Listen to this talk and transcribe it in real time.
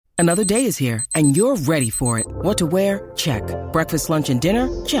Another day is here, and you're ready for it. What to wear? Check. Breakfast, lunch, and dinner?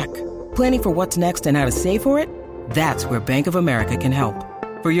 Check. Planning for what's next and how to save for it? That's where Bank of America can help.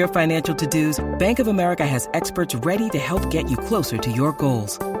 For your financial to-dos, Bank of America has experts ready to help get you closer to your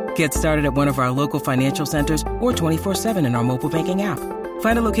goals. Get started at one of our local financial centers or 24/7 in our mobile banking app.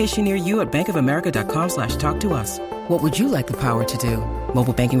 Find a location near you at bankofamerica.com/talktous. What would you like the power to do?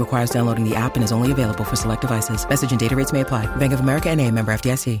 Mobile banking requires downloading the app and is only available for select devices. Message and data rates may apply. Bank of America N.A., member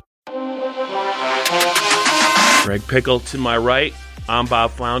FDIC. Greg Pickle to my right. I'm Bob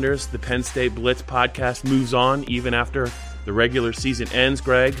Flounders. The Penn State Blitz podcast moves on even after the regular season ends,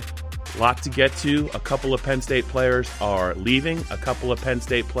 Greg. A lot to get to. A couple of Penn State players are leaving. A couple of Penn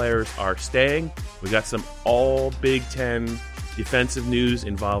State players are staying. We got some all Big Ten defensive news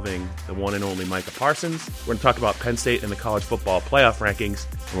involving the one and only Micah Parsons. We're going to talk about Penn State and the college football playoff rankings,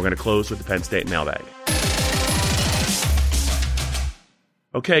 and we're going to close with the Penn State mailbag.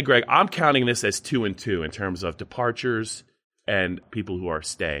 Okay, Greg, I'm counting this as 2-2 in terms of departures and people who are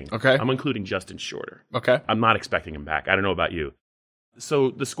staying. Okay. I'm including Justin Shorter. Okay. I'm not expecting him back. I don't know about you.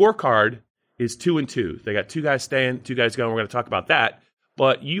 So the scorecard is 2-2. They got 2 guys staying, 2 guys going. We're going to talk about that.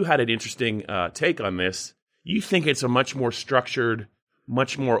 But you had an interesting take on this. You think it's a much more structured,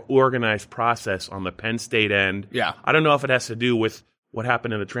 much more organized process on the Penn State end. Yeah. I don't know if it has to do with what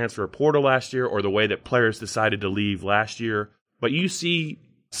happened in the transfer portal last year or the way that players decided to leave last year. But you see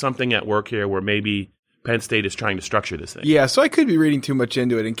something at work here where maybe Penn State is trying to structure this thing. Yeah, so I could be reading too much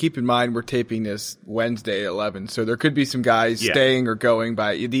into it. And keep in mind, we're taping this Wednesday at 11. So there could be some guys staying or going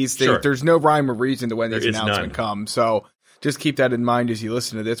by these things. Sure. There's no rhyme or reason to when this announcement none. comes. So just keep that in mind as you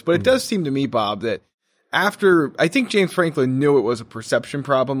listen to this. But it does seem to me, Bob, that after, I think James Franklin knew it was a perception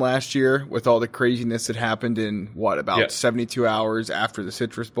problem last year with all the craziness that happened in, 72 hours after the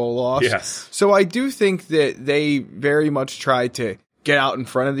Citrus Bowl loss? Yes. So I do think that they very much tried to get out in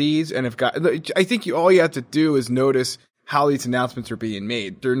front of these and I think all you have to do is notice how these announcements are being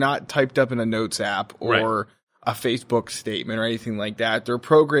made. They're not typed up in a notes app or a Facebook statement or anything like that. They're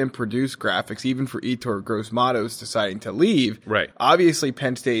program-produced graphics, even for Yetur Gross-Matos deciding to leave. Right. Obviously,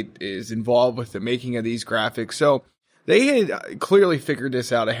 Penn State is involved with the making of these graphics. So they had clearly figured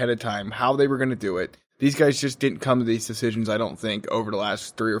this out ahead of time, how they were going to do it. These guys just didn't come to these decisions, I don't think, over the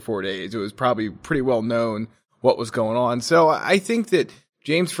last 3 or 4 days. It was probably pretty well known what was going on. So I think that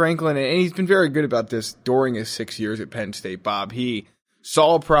James Franklin, and he's been very good about this during his 6 years at Penn State, Bob, he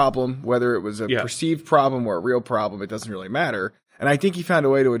saw a problem, whether it was a perceived problem or a real problem, it doesn't really matter. And I think he found a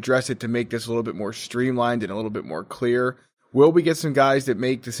way to address it to make this a little bit more streamlined and a little bit more clear. Will we get some guys that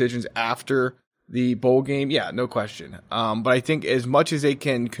make decisions after the bowl game? Yeah, no question. But I think as much as they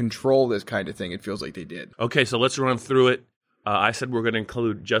can control this kind of thing, it feels like they did. Okay, so let's run through it. I said we're going to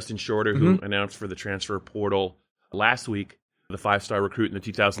include Justin Shorter, who announced for the transfer portal last week, the 5-star recruit in the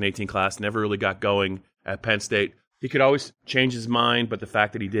 2018 class, never really got going at Penn State. He could always change his mind, but the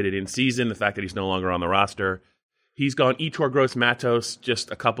fact that he did it in season, the fact that he's no longer on the roster, he's gone Yetur Gross-Matos just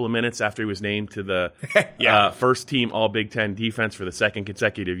a couple of minutes after he was named to the first team All Big Ten defense for the second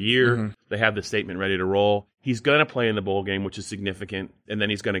consecutive year. They have the statement ready to roll. He's going to play in the bowl game, which is significant, and then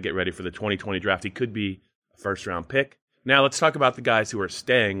he's going to get ready for the 2020 draft. He could be a first-round pick. Now let's talk about the guys who are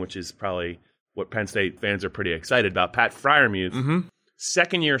staying, which is probably what Penn State fans are pretty excited about. Pat Freiermuth,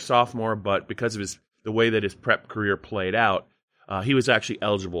 second-year sophomore, but because of the way that his prep career played out, he was actually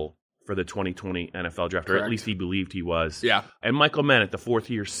eligible for the 2020 NFL draft, or at least he believed he was. Yeah. And Michael Mennett, the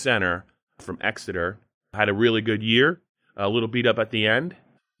fourth-year center from Exeter, had a really good year, a little beat up at the end.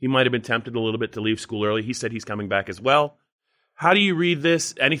 He might have been tempted a little bit to leave school early. He said he's coming back as well. How do you read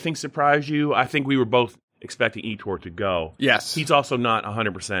this? Anything surprise you? I think we were both expecting Yetur to go. Yes. He's also not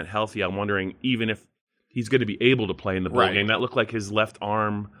 100% healthy. I'm wondering even if he's going to be able to play in the bowl game. That looked like his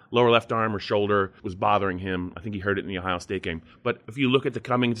lower left arm or shoulder was bothering him. I think he heard it in the Ohio State game. But if you look at the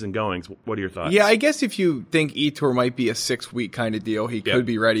comings and goings, what are your thoughts? Yeah, I guess if you think Yetur might be a 6-week kind of deal, he could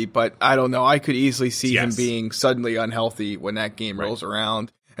be ready. But I don't know. I could easily see him being suddenly unhealthy when that game rolls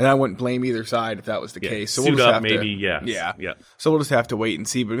around. And I wouldn't blame either side if that was the case. So we'll just have to, So we'll just have to wait and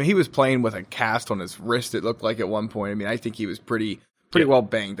see. But I mean, he was playing with a cast on his wrist, it looked like at one point. I mean, I think he was pretty well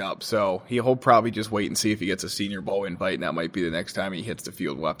banged up. So he'll probably just wait and see if he gets a Senior Bowl invite, and that might be the next time he hits the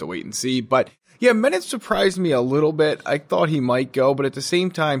field. We'll have to wait and see. But yeah, Mennett surprised me a little bit. I thought he might go, but at the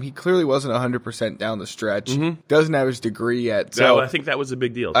same time, he clearly wasn't 100% down the stretch. Doesn't have his degree yet. So I think that was a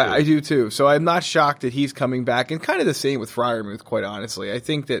big deal, too. I do, too. So I'm not shocked that he's coming back. And kind of the same with Freiermuth, quite honestly. I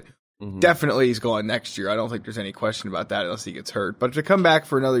think that definitely he's going next year. I don't think there's any question about that unless he gets hurt. But to come back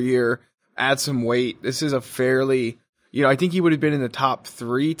for another year, add some weight, this is a fairly... I think he would have been in the top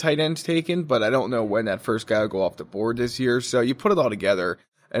 3 tight ends taken, but I don't know when that first guy will go off the board this year. So you put it all together,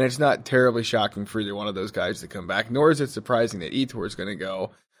 And it's not terribly shocking for either one of those guys to come back, nor is it surprising that Yetur is going to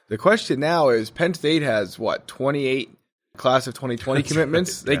go. The question now is Penn State has, 28 class of 2020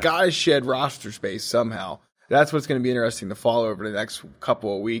 commitments? They got to shed roster space somehow. That's what's going to be interesting to follow over the next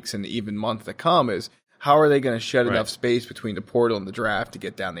couple of weeks and even month to come is how are they going to shed enough space between the portal and the draft to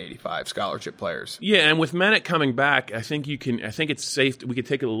get down to 85 scholarship players? Yeah, and with Mennett coming back, I think it's safe. We could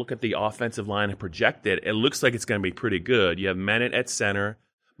take a look at the offensive line and project it. It looks like it's going to be pretty good. You have Mennett at center.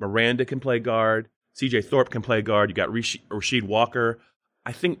 Miranda can play guard. C.J. Thorpe can play guard. You got Rasheed Walker.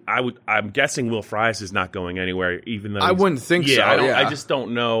 I'm guessing Will Fries is not going anywhere, even though I wouldn't think so. I just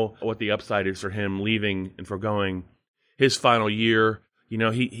don't know what the upside is for him leaving and foregoing his final year.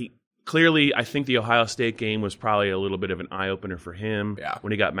 He clearly, I think the Ohio State game was probably a little bit of an eye opener for him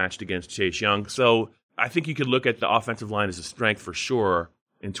when he got matched against Chase Young. So I think you could look at the offensive line as a strength for sure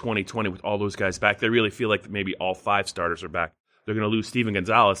in 2020 with all those guys back. They really feel like maybe all 5 starters are back. They're going to lose Steven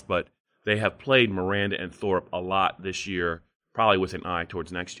Gonzalez, but they have played Miranda and Thorpe a lot this year, probably with an eye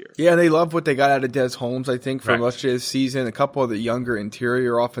towards next year. Yeah, they love what they got out of Des Holmes, I think, for much of this season. A couple of the younger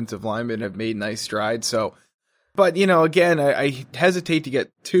interior offensive linemen have made nice strides. So, but, again, I hesitate to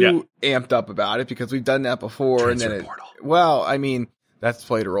get too amped up about it because we've done that before. That's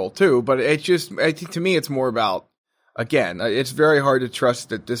played a role too. But it's just, I think to me, it's more about, again, it's very hard to trust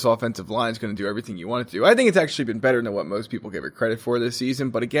that this offensive line is going to do everything you want it to do. I think it's actually been better than what most people give it credit for this season.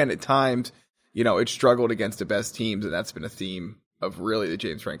 But again, at times, it struggled against the best teams, and that's been a theme of really the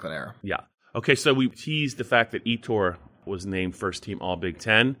James Franklin era. Yeah. Okay, so we teased the fact that Yetur was named first team All Big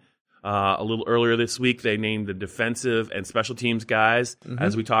Ten. A little earlier this week, they named the defensive and special teams guys. Mm-hmm.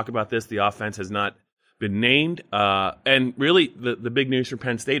 As we talk about this, the offense has not been named. And really, the big news for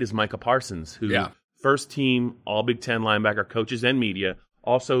Penn State is Micah Parsons, who first team All Big Ten linebacker, coaches and media.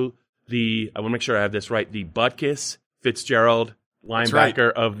 Also, I want to make sure I have this right, the Butkus Fitzgerald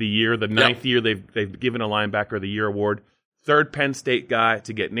linebacker of the year, the 9th year they've given a linebacker of the year award. Third Penn State guy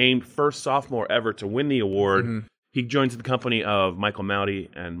to get named, first sophomore ever to win the award. Mm-hmm. He joins the company of Michael Mauti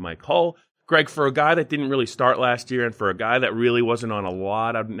and Mike Hull. Greg, for a guy that didn't really start last year and for a guy that really wasn't on a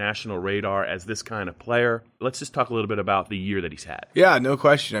lot of national radar as this kind of player, let's just talk a little bit about the year that he's had. Yeah, no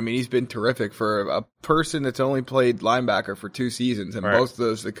question. I mean, he's been terrific for a person that's only played linebacker for 2 seasons, and both of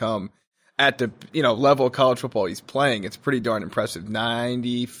those to come at the level of college football he's playing. It's pretty darn impressive.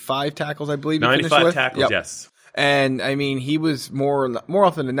 95 tackles, I believe. 95 tackles, yes. And I mean, he was more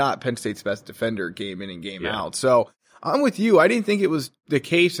often than not Penn State's best defender game in and game out. So I'm with you. I didn't think it was the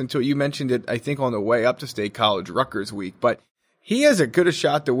case until you mentioned it, I think, on the way up to State College Rutgers week. But he has as good a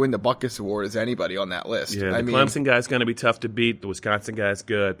shot to win the Butkus Award as anybody on that list. Yeah, the Clemson guy's going to be tough to beat. The Wisconsin guy's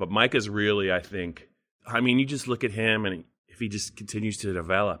good. But Mike is really, I think, you just look at him, and if he just continues to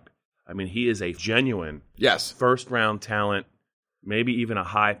develop, he is a genuine first-round talent, maybe even a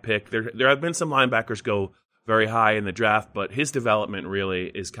high pick. There have been some linebackers go very high in the draft, but his development really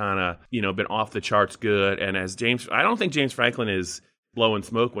is kind of, been off the charts good. And I don't think James Franklin is blowing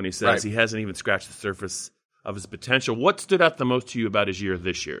smoke when he says he hasn't even scratched the surface of his potential. What stood out the most to you about his year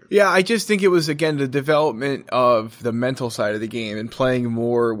this year? Yeah, I just think it was, again, the development of the mental side of the game and playing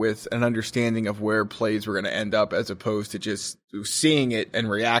more with an understanding of where plays were going to end up as opposed to just seeing it and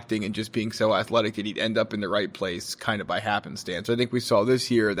reacting and just being so athletic that he'd end up in the right place kind of by happenstance. I think we saw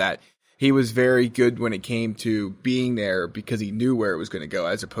this year that he was very good when it came to being there because he knew where it was going to go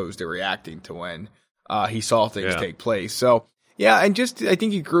as opposed to reacting to when he saw things take place. So, yeah, and just I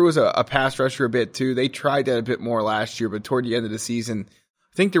think he grew as a pass rusher a bit too. They tried that a bit more last year, but toward the end of the season,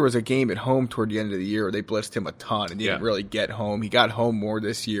 I think there was a game at home toward the end of the year where they blitzed him a ton and didn't really get home. He got home more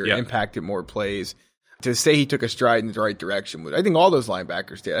this year, impacted more plays. To say he took a stride in the right direction, I think all those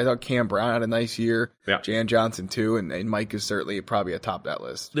linebackers did. I thought Cam Brown had a nice year, Jan Johnson too, and Mike is certainly probably atop that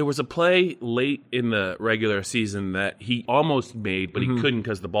list. There was a play late in the regular season that he almost made, but he couldn't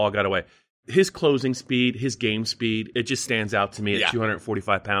because the ball got away. His closing speed, his game speed, it just stands out to me at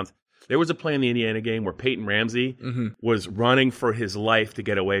 245 pounds. There was a play in the Indiana game where Peyton Ramsey was running for his life to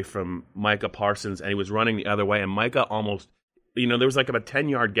get away from Micah Parsons, and he was running the other way, and Micah almost... there was like about a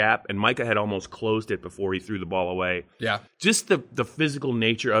 10-yard gap, and Micah had almost closed it before he threw the ball away. Yeah. Just the physical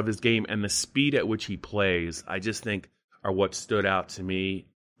nature of his game and the speed at which he plays, I just think are what stood out to me.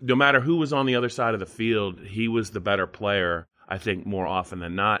 No matter who was on the other side of the field, he was the better player, I think, more often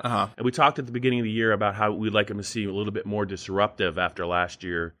than not. And we talked at the beginning of the year about how we'd like him to see a little bit more disruptive after last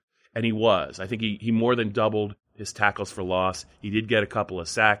year, and he was. I think he more than doubled his tackles for loss. He did get a couple of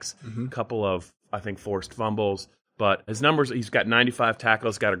sacks, a couple of, I think, forced fumbles. But his numbers, he's got 95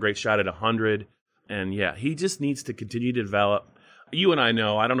 tackles, got a great shot at 100. And, he just needs to continue to develop. You and I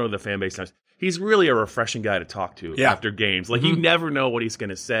know, I don't know the fan base times, he's really a refreshing guy to talk to after games. Like, you never know what he's going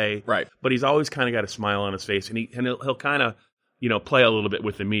to say. Right. But he's always kind of got a smile on his face, and he'll kind of, play a little bit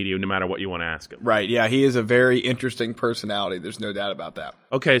with the media no matter what you want to ask him. Right, yeah, he is a very interesting personality. There's no doubt about that.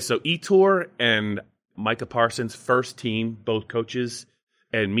 Okay, so Yetur and Micah Parsons, first team, both coaches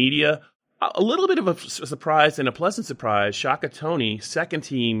and media. A little bit of a surprise and a pleasant surprise. Shaka Toney, second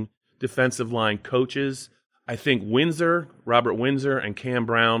team defensive line coaches. I think Robert Windsor, and Cam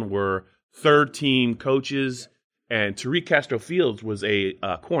Brown were third team coaches, and Tariq Castro-Fields was a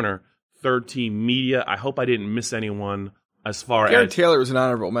corner, third team media. I hope I didn't miss anyone as far Garrett as Taylor was an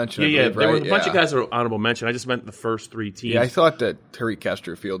honorable mention. Yeah, believe, there right? were a bunch of guys that were honorable mention. I just meant the first three teams. Yeah, I thought that Tariq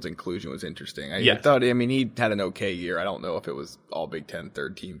Castro-Field's inclusion was interesting. I thought, he had an okay year. I don't know if it was all Big Ten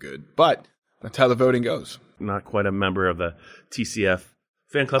third team good, but that's how the voting goes. Not quite a member of the TCF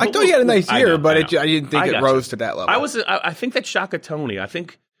fan club. I thought he had a nice year, but I didn't think it rose to that level. I think that Shaka Toney, I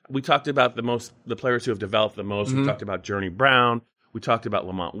think we talked about the players who have developed the most. We talked about Journey Brown. We talked about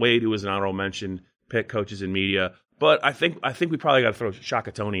Lamont Wade, who was an honorable mention, Pitt coaches in media. But I think we probably got to throw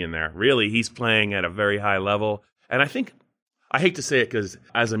Shaka Toney in there. Really, he's playing at a very high level. And I hate to say it because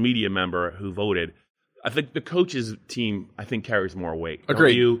as a media member who voted, I think the coaches team, carries more weight.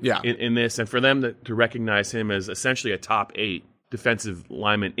 Agreed. In this. And for them to recognize him as essentially a top 8 defensive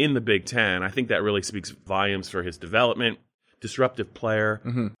lineman in the Big Ten, I think that really speaks volumes for his development, disruptive player.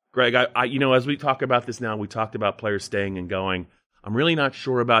 Mm-hmm. Greg, as we talk about this now, we talked about players staying and going. I'm really not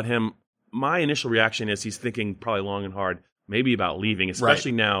sure about him. My initial reaction is he's thinking probably long and hard, maybe about leaving,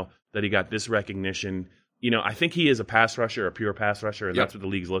 especially now that he got this recognition. I think he is a pass rusher, a pure pass rusher, and that's what the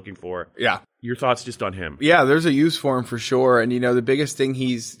league's looking for. Yeah. Your thoughts just on him? Yeah, there's a use for him for sure. And, the biggest thing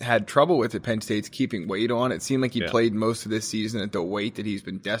he's had trouble with at Penn State's keeping weight on. It seemed like he played most of this season at the weight that he's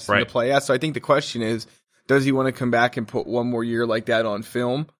been destined to play at. So I think the question is, does he want to come back and put one more year like that on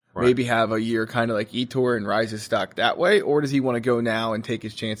film? Right. Maybe have a year kind of like Yetur and rise his stock that way? Or does he want to go now and take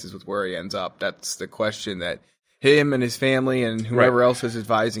his chances with where he ends up? That's the question that him and his family and whoever else is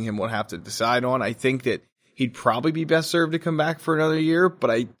advising him will have to decide on. I think that he'd probably be best served to come back for another year, but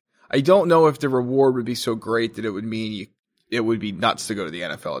I don't know if the reward would be so great that it would mean it would be nuts to go to the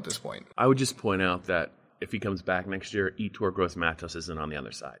NFL at this point. I would just point out that if he comes back next year, Yetur Gross-Matos isn't on the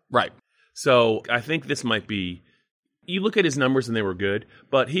other side. Right. So I think this might be... You look at his numbers and they were good,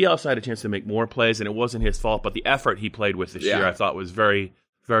 but he also had a chance to make more plays, and it wasn't his fault. But the effort he played with this year, I thought was very,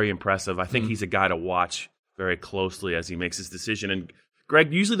 very impressive. I think he's a guy to watch very closely as he makes his decision. And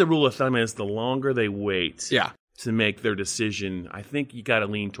Greg, usually the rule of thumb is the longer they wait to make their decision, I think you got to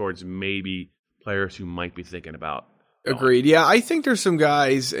lean towards maybe players who might be thinking about. Agreed. Yeah, I think there's some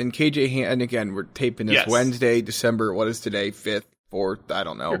guys, and KJ, and again, we're taping this Wednesday, December, what is today, 5th? 4th, I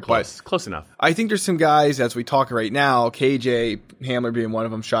don't know. Close enough. I think there's some guys, as we talk right now, KJ Hamler being one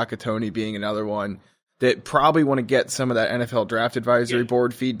of them, Shaka Toney being another one, that probably want to get some of that NFL Draft Advisory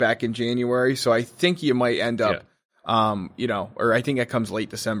Board feedback in January. So I think you might end up, or I think that comes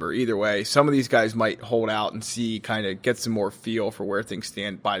late December. Either way, some of these guys might hold out and see, kind of get some more feel for where things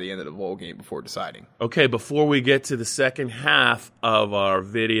stand by the end of the bowl game before deciding. Okay, before we get to the second half of our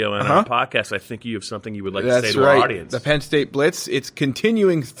video and our podcast, I think you have something you would like to say to our audience. The Penn State Blitz, it's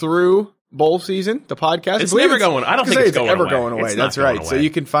continuing through bowl season, the podcast. It's never going. I don't think it's ever going away. That's right. So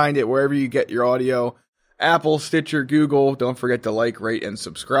you can find it wherever you get your audio. Apple, Stitcher, Google. Don't forget to like, rate, and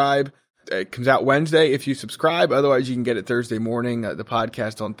subscribe. It comes out Wednesday if you subscribe. Otherwise, you can get it Thursday morning, the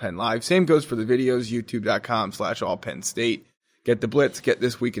podcast on Penn Live. Same goes for the videos, youtube.com/allpennstate. Get the Blitz, get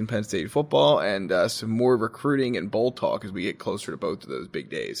This Week in Penn State Football, and some more recruiting and bowl talk as we get closer to both of those big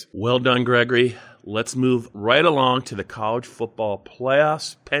days. Well done, Gregory. Let's move right along to the college football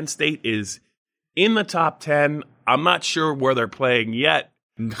playoffs. Penn State is in the top 10. I'm not sure where they're playing yet.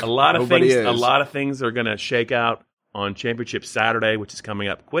 A lot of things are going to shake out on Championship Saturday, which is coming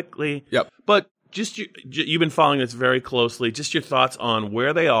up quickly. Yep. But just you've been following this very closely. Just your thoughts on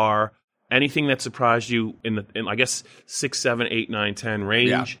where they are, anything that surprised you in I guess 6, 7, 8, 9, 10 range,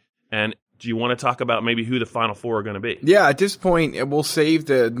 yeah. And do you want to talk about maybe who the Final Four are going to be? Yeah, at this point, we'll save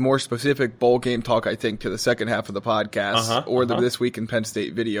the more specific bowl game talk, I think, to the second half of the podcast or the This Week in Penn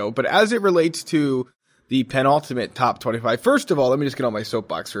State video. But as it relates to the penultimate top 25. First of all, let me just get on my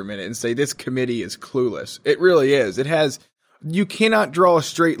soapbox for a minute and say this committee is clueless. It really is. You cannot draw a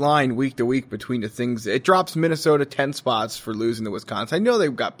straight line week to week between the things. It drops Minnesota 10 spots for losing to Wisconsin. I know they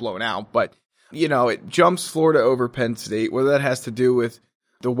got blown out, but, it jumps Florida over Penn State. Whether that has to do with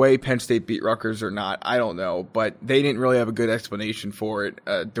the way Penn State beat Rutgers or not, I don't know. But they didn't really have a good explanation for it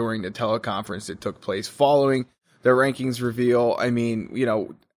during the teleconference that took place following the rankings reveal. I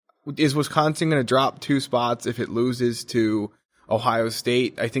mean, is Wisconsin going to drop 2 spots if it loses to Ohio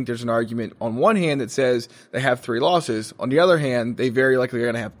State. I think there's an argument on one hand that says they have 3 losses. On the other hand, they very likely are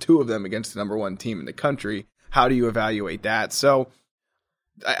going to have 2 of them against the number 1 team in the country. How do you evaluate that? So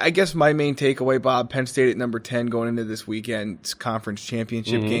I guess my main takeaway, Bob, Penn State at number 10 going into this weekend's conference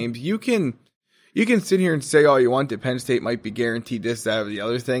championship games. You can sit here and say all you want that Penn State might be guaranteed this, that, or the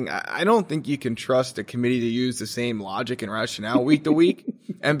other thing. I don't think you can trust a committee to use the same logic and rationale week to week.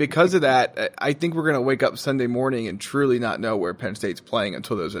 And because of that, I think we're going to wake up Sunday morning and truly not know where Penn State's playing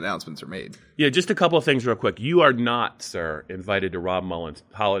until those announcements are made. Yeah, just a couple of things real quick. You are not, sir, invited to Rob Mullen's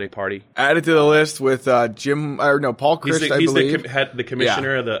holiday party. Added to the list with Paul Chryst, I believe. He's the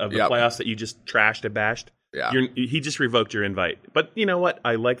commissioner of the playoffs that you just trashed and bashed. Yeah. He just revoked your invite. But you know what?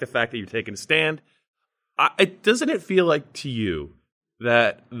 I like the fact that you're taking a stand. Doesn't it feel like to you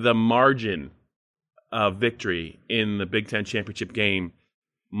that the margin of victory in the Big Ten championship game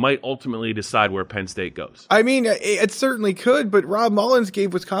might ultimately decide where Penn State goes? I mean, it certainly could, but Rob Mullins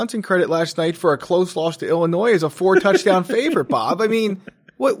gave Wisconsin credit last night for a close loss to Illinois as a 4-touchdown favorite, Bob. I mean,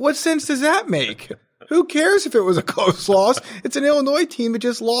 what sense does that make? Who cares if it was a close loss? It's an Illinois team that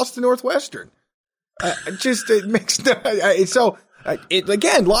just lost to Northwestern. It makes no. So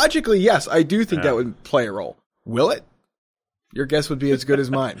again, logically, yes, I do think that would play a role. Will it? Your guess would be as good as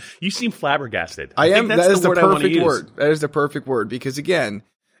mine. You seem flabbergasted. I am. That is the perfect word. That is the perfect word because again,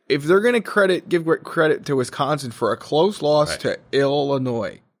 if they're going to give credit to Wisconsin for a close loss to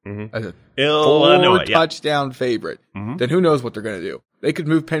Illinois, as a 4-touchdown favorite, then who knows what they're going to do? They could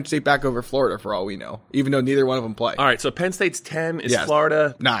move Penn State back over Florida for all we know, even though neither one of them play. All right, so Penn State's 10 is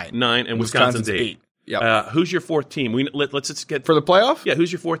Florida 9, and Wisconsin's 8. Yep. Who's your 4th team? Let's just get for the playoff. Yeah,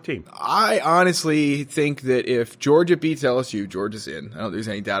 who's your 4th team? I honestly think that if Georgia beats LSU, Georgia's in. I don't think there's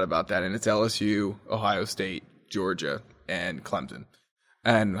any doubt about that. And it's LSU, Ohio State, Georgia, and Clemson.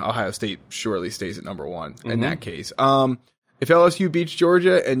 And Ohio State surely stays at number 1 in that case. If LSU beats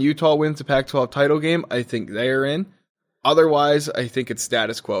Georgia and Utah wins the Pac-12 title game, I think they are in. Otherwise, I think it's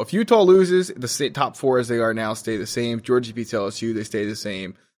status quo. If Utah loses, the top 4 as they are now stay the same. If Georgia beats LSU, they stay the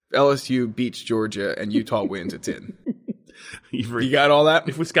same. If LSU beats Georgia and Utah wins, it's in. You got all that?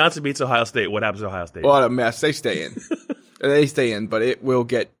 If Wisconsin beats Ohio State, what happens to Ohio State? What a mess. They stay in. They stay in, but it will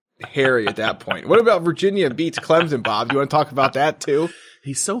get hairy at that point. What about Virginia beats Clemson, Bob? You want to talk about that too?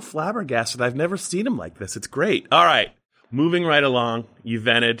 He's so flabbergasted. I've never seen him like this. It's great. All right. Moving right along. You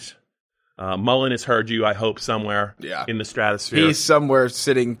vented. Mullen has heard you, I hope, somewhere in the stratosphere. He's somewhere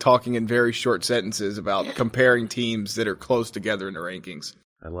sitting talking in very short sentences about comparing teams that are close together in the rankings.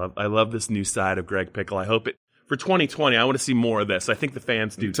 I love this new side of Greg Pickle. I hope for 2020, I want to see more of this. I think the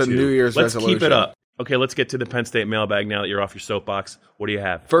fans do too. It's a New Year's resolution. Let's keep it up. Okay, let's get to the Penn State mailbag now that you're off your soapbox. What do you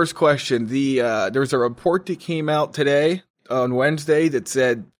have? First question. There's a report that came out today on Wednesday that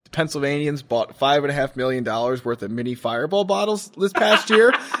said Pennsylvanians bought $5.5 million worth of mini Fireball bottles this past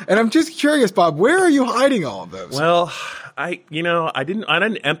year. And I'm just curious, Bob, where are you hiding all of those? Well, I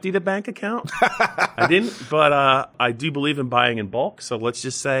didn't empty the bank account. I didn't, but I do believe in buying in bulk. So let's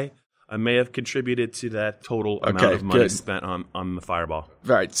just say I may have contributed to that total amount of money spent on the Fireball.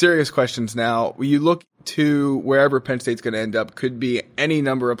 All right, serious questions now. You look to wherever Penn State's going to end up, could be any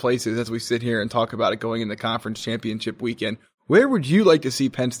number of places as we sit here and talk about it going into conference championship weekend. Where would you like to see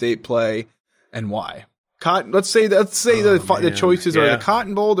Penn State play and why? Let's say the choices are the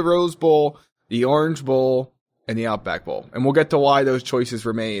Cotton Bowl, the Rose Bowl, the Orange Bowl, and the Outback Bowl. And we'll get to why those choices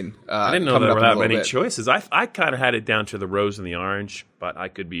remain. I didn't know there were that many choices. I kind of had it down to the Rose and the Orange, but I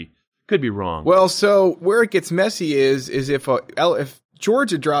could be wrong. Well, so where it gets messy is if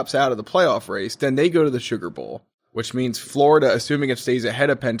Georgia drops out of the playoff race, then they go to the Sugar Bowl, which means Florida, assuming it stays ahead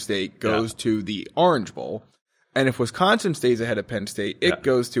of Penn State, goes to the Orange Bowl. And if Wisconsin stays ahead of Penn State, it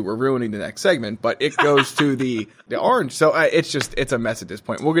goes to, we're ruining the next segment, but it goes to the Orange. So it's a mess at this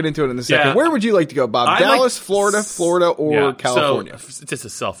point. We'll get into it in a second. Yeah. Where would you like to go, Bob? Dallas, Florida, or California? So, this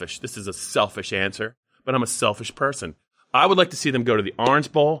is a selfish answer, but I'm a selfish person. I would like to see them go to the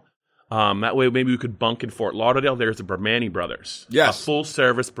Orange Bowl. That way maybe we could bunk in Fort Lauderdale. There's the Bermani Brothers. Yes. A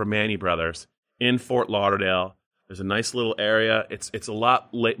full-service Bermani Brothers in Fort Lauderdale. There's a nice little area. It's a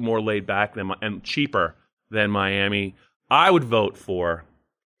lot more laid back and cheaper than Miami. I would vote for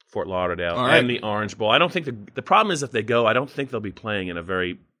Fort Lauderdale and the Orange Bowl. I don't think the problem is if they go, I don't think they'll be playing in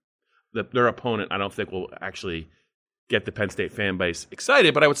their opponent, I don't think will actually get the Penn State fan base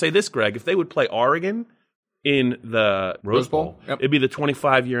excited. But I would say this, Greg, if they would play Oregon in the Rose Bowl, it'd be the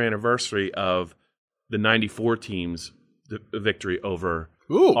 25-year anniversary of the 94 team's victory over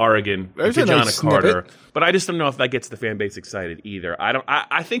Oregon, John Carter. But I just don't know if that gets the fan base excited either.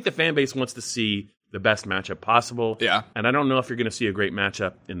 I think the fan base wants to see the best matchup possible. Yeah. And I don't know if you're going to see a great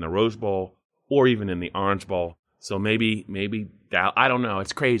matchup in the Rose Bowl or even in the Orange Bowl. So maybe I don't know.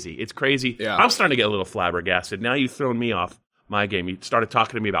 It's crazy. It's crazy. Yeah. I'm starting to get a little flabbergasted. Now you've thrown me off my game. You started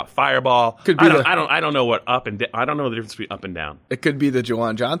talking to me about Fireball. I don't know what up and down. I don't know the difference between up and down. It could be the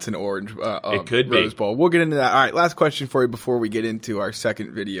Jawan Johnson orange it could Rose be. Bowl. We'll get into that. All right, last question for you before we get into our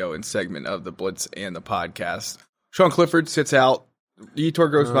second video and segment of the Blitz and the podcast. Sean Clifford sits out. Yetur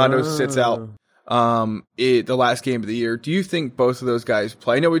Gross-Matos sits out the last game of the year. Do you think both of those guys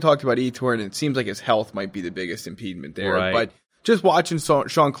play? I know we talked about Yetur, and it seems like his health might be the biggest impediment there. Right. But just watching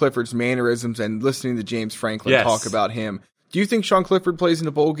Sean Clifford's mannerisms and listening to James Franklin talk about him, do you think Sean Clifford plays in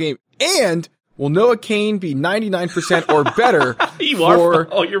the bowl game? And will Noah Cain be 99% or better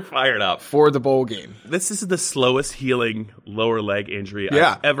you're fired up for the bowl game? This is the slowest healing lower leg injury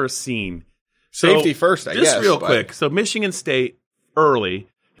I've ever seen. Safety first, I guess. Just real quick. So Michigan State early,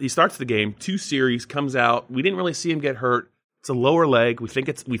 he starts the game, 2 series, comes out. We didn't really see him get hurt. It's a lower leg. We think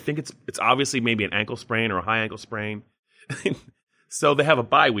it's obviously maybe an ankle sprain or a high ankle sprain. So they have a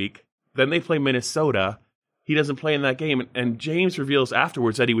bye week. Then they play Minnesota. He doesn't play in that game, and James reveals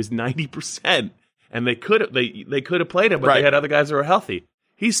afterwards that he was 90%, and they could have played him, but they had other guys that were healthy.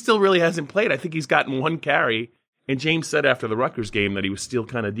 He still really hasn't played. I think he's gotten 1 carry, and James said after the Rutgers game that he was still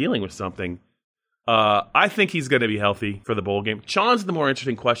kind of dealing with something. I think he's going to be healthy for the bowl game. Sean's the more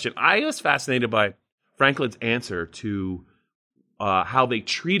interesting question. I was fascinated by Franklin's answer to how they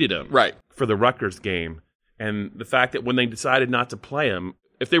treated him for the Rutgers game, and the fact that when they decided not to play him,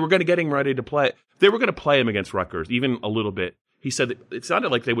 if they were going to get him ready to play, they were going to play him against Rutgers, even a little bit. He said that it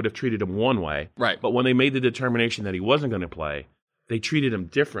sounded like they would have treated him one way, but when they made the determination that he wasn't going to play, they treated him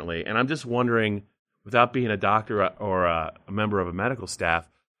differently. And I'm just wondering, without being a doctor or a member of a medical staff,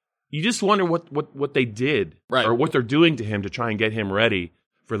 you just wonder what they did or what they're doing to him to try and get him ready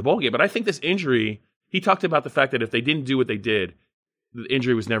for the bowl game. But I think this injury, he talked about the fact that if they didn't do what they did, the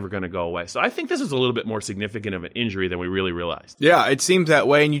injury was never going to go away. So I think this is a little bit more significant of an injury than we really realized. Yeah, it seems that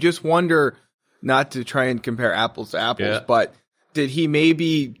way. And you just wonder, not to try and compare apples to apples, but did he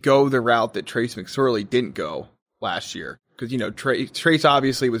maybe go the route that Trace McSorley didn't go last year? Because, Trace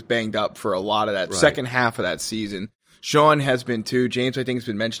obviously was banged up for a lot of that second half of that season. Sean has been too. James, I think, has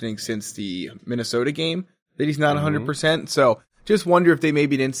been mentioning since the Minnesota game that he's not 100%. So just wonder if they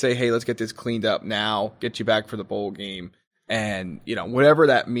maybe didn't say, hey, let's get this cleaned up now, get you back for the bowl game. And, whatever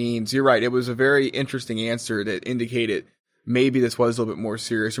that means, you're right. It was a very interesting answer that indicated maybe this was a little bit more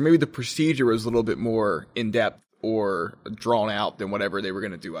serious, or maybe the procedure was a little bit more in-depth or drawn out than whatever they were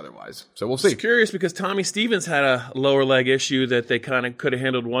going to do otherwise. So we'll see. It's curious because Tommy Stevens had a lower leg issue that they kind of could have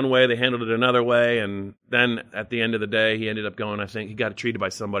handled one way. They handled it another way. And then at the end of the day, he ended up going, I think he got treated by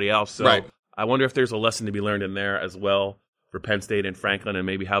somebody else. So I wonder if there's a lesson to be learned in there as well for Penn State and Franklin, and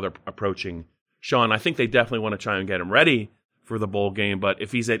maybe how they're approaching Sean. I think they definitely want to try and get him ready for the bowl game. But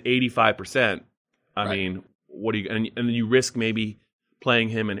if he's at 85%, I mean, what do you, and you risk maybe playing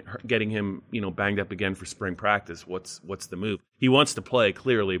him and getting him, banged up again for spring practice. What's the move? He wants to play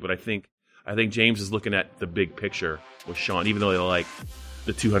clearly, but I think James is looking at the big picture with Sean, even though they like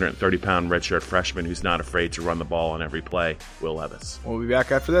the 230-pound redshirt freshman who's not afraid to run the ball on every play, Will Levis. We'll be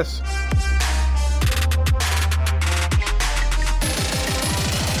back after this.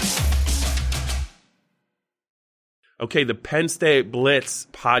 Okay, the Penn State Blitz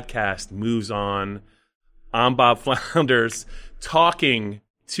podcast moves on. I'm Bob Flounders, talking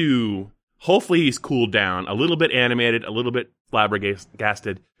to, hopefully he's cooled down, a little bit animated, a little bit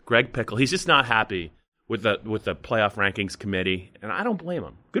flabbergasted, Greg Pickle. He's just not happy with the playoff rankings committee, and I don't blame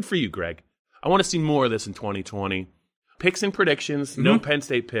him. Good for you, Greg. I want to see more of this in 2020. Picks and predictions, no Penn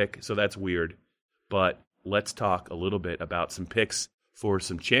State pick, so that's weird. But let's talk a little bit about some picks for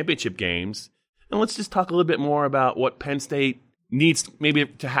some championship games, and let's just talk a little bit more about what Penn State needs maybe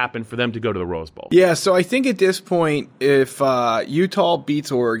to happen for them to go to the Rose Bowl. Yeah, so I think at this point, if Utah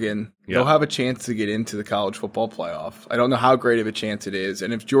beats Oregon, they'll have a chance to get into the college football playoff. I don't know how great of a chance it is.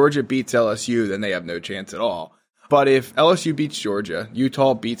 And if Georgia beats LSU, then they have no chance at all. But if LSU beats Georgia,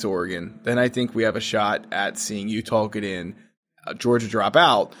 Utah beats Oregon, then I think we have a shot at seeing Utah get in, Georgia drop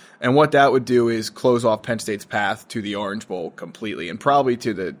out. And what that would do is close off Penn State's path to the Orange Bowl completely, and probably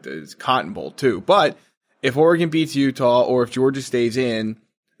to the Cotton Bowl too. But if Oregon beats Utah, or if Georgia stays in,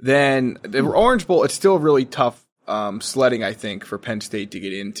 then the Orange Bowl, it's still really tough sledding, I think, for Penn State to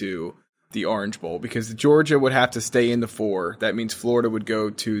get into the Orange Bowl, because Georgia would have to stay in the 4. That means Florida would go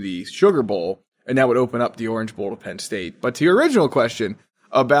to the Sugar Bowl, and that would open up the Orange Bowl to Penn State. But to your original question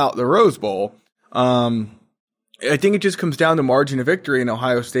about the Rose Bowl, I think it just comes down to margin of victory in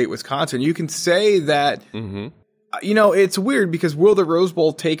Ohio State, Wisconsin. You can say that, it's weird because will the Rose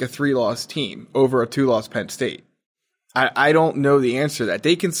Bowl take a 3-loss team over a 2-loss Penn State? I don't know the answer to that.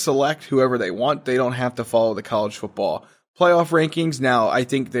 They can select whoever they want. They don't have to follow the college football playoff rankings. Now, I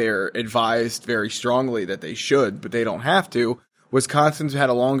think they're advised very strongly that they should, but they don't have to. Wisconsin's had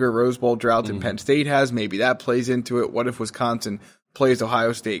a longer Rose Bowl drought than Penn State has. Maybe that plays into it. What if Wisconsin plays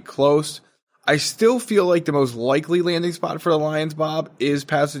Ohio State close? I still feel like the most likely landing spot for the Lions, Bob, is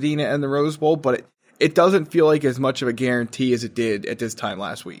Pasadena and the Rose Bowl, but it doesn't feel like as much of a guarantee as it did at this time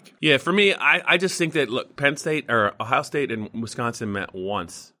last week. Yeah, for me, I just think that, look, Penn State or Ohio State and Wisconsin met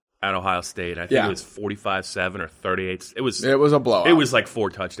once at Ohio State. I think it was 45-7 or 38. It was a blowout. It was like 4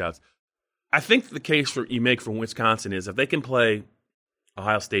 touchdowns. I think the case you make for Wisconsin is if they can play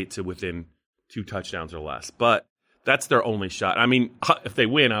Ohio State to within 2 touchdowns or less, but that's their only shot. I mean, if they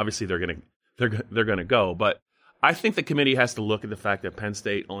win, obviously they're gonna go. But I think the committee has to look at the fact that Penn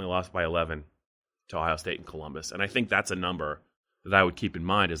State only lost by 11 to Ohio State and Columbus, and I think that's a number that I would keep in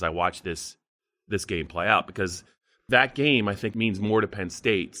mind as I watch this game play out, because that game I think means more to Penn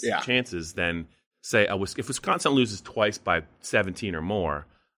State's chances than say if Wisconsin loses twice by 17 or more.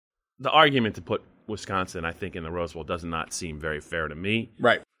 The argument to put Wisconsin, I think, in the Rose Bowl does not seem very fair to me.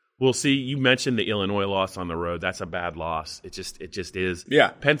 Right. We'll see. You mentioned the Illinois loss on the road. That's a bad loss. It just is. Yeah.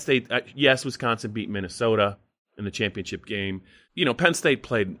 Penn State, yes, Wisconsin beat Minnesota in the championship game. You know, Penn State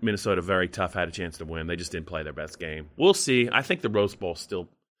played Minnesota very tough, had a chance to win. They just didn't play their best game. We'll see. I think the Rose Bowl still,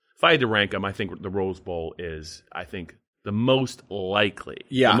 if I had to rank them, I think the Rose Bowl is, the most likely.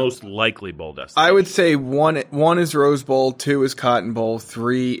 Yeah. The most likely bowl destination. I would say one is Rose Bowl, 2 is Cotton Bowl,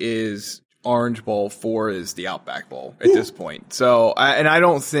 3 is Orange Bowl, 4 is the Outback Bowl at this point. So, I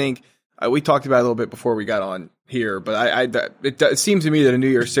don't think we talked about it a little bit before we got on here, but it seems to me that a New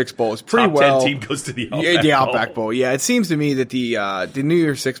Year's Six Bowl is pretty Top 10 team goes to the Outback Bowl. Yeah, it seems to me that the New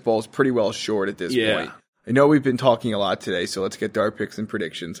Year's Six Bowl is pretty well short at this point. I know we've been talking a lot today, so let's get to our picks and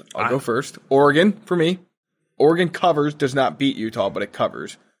predictions. I'll go first. Oregon for me. Oregon covers, does not beat Utah, but it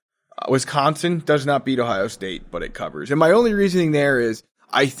covers. Wisconsin does not beat Ohio State, but it covers. And my only reasoning there is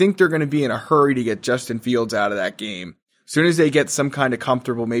I think they're going to be in a hurry to get Justin Fields out of that game. As soon as they get some kind of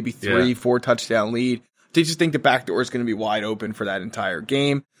comfortable, maybe 3-4 touchdown lead, they just think the back door is going to be wide open for that entire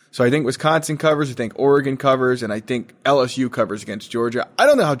game. So I think Wisconsin covers, I think Oregon covers, and I think LSU covers against Georgia. I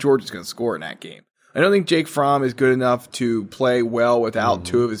don't know how Georgia's going to score in that game. I don't think Jake Fromm is good enough to play well without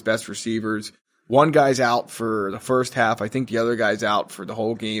 2 of his best receivers. One guy's out for the first half. I think the other guy's out for the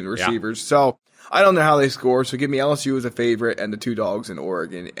whole game, the receivers. So I don't know how they score. So give me LSU as a favorite and the 2 dogs in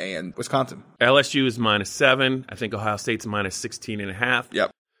Oregon and Wisconsin. LSU is -7. I think Ohio State's -16.5.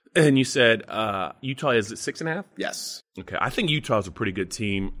 Yep. And you said Utah is at 6.5? Yes. Okay. I think Utah's a pretty good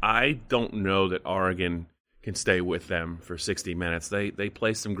team. I don't know that Oregon can stay with them for 60 minutes. They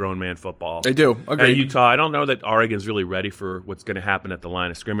play some grown man football. They do. Okay. And Utah, I don't know that Oregon's really ready for what's going to happen at the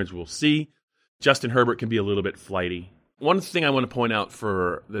line of scrimmage. We'll see. Justin Herbert can be a little bit flighty. One thing I want to point out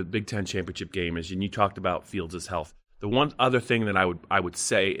for the Big Ten championship game is, and you talked about Fields' health. The one other thing that I would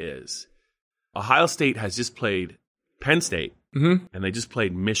say is Ohio State has just played Penn State, and they just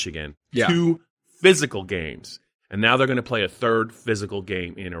played Michigan. 2 physical games. And now they're going to play a 3rd physical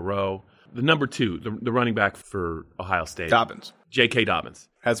game in a row. The number 2, the running back for Ohio State. Dobbins. J.K. Dobbins.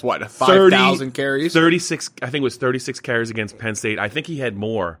 Has what, 5,000 carries? 36, I think it was 36 carries against Penn State. I think he had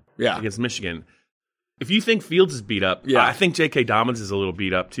more against Michigan. If you think Fields is beat up, I think J.K. Dobbins is a little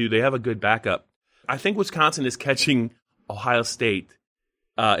beat up too. They have a good backup. I think Wisconsin is catching Ohio State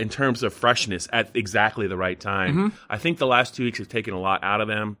in terms of freshness at exactly the right time. I think the last 2 weeks have taken a lot out of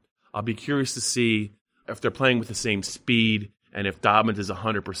them. I'll be curious to see if they're playing with the same speed and if Dobbins is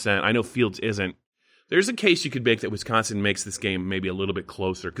 100%. I know Fields isn't. There's a case you could make that Wisconsin makes this game maybe a little bit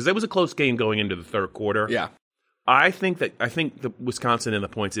closer, because it was a close game going into the 3rd quarter. Yeah. I think the Wisconsin and the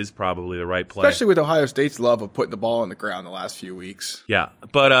points is probably the right play. Especially with Ohio State's love of putting the ball on the ground the last few weeks. Yeah,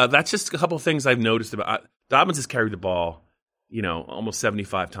 but that's just a couple of things I've noticed about Dobbins has carried the ball, almost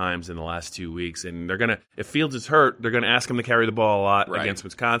 75 times in the last 2 weeks, and if Fields is hurt, they're gonna ask him to carry the ball a lot against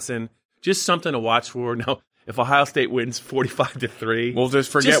Wisconsin. Just something to watch for. Now, if Ohio State wins 45-3, we'll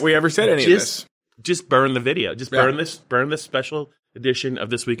just forget we ever said any of this. Just burn the video. Just burn this special edition of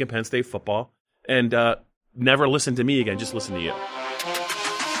This Week in Penn State Football, and never listen to me again. Just listen to you.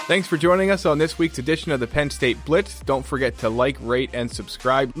 Thanks for joining us on this week's edition of the Penn State Blitz. Don't forget to like, rate, and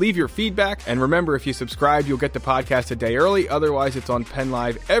subscribe. Leave your feedback. And remember, if you subscribe, you'll get the podcast a day early. Otherwise, it's on Penn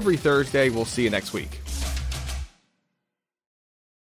Live every Thursday. We'll see you next week.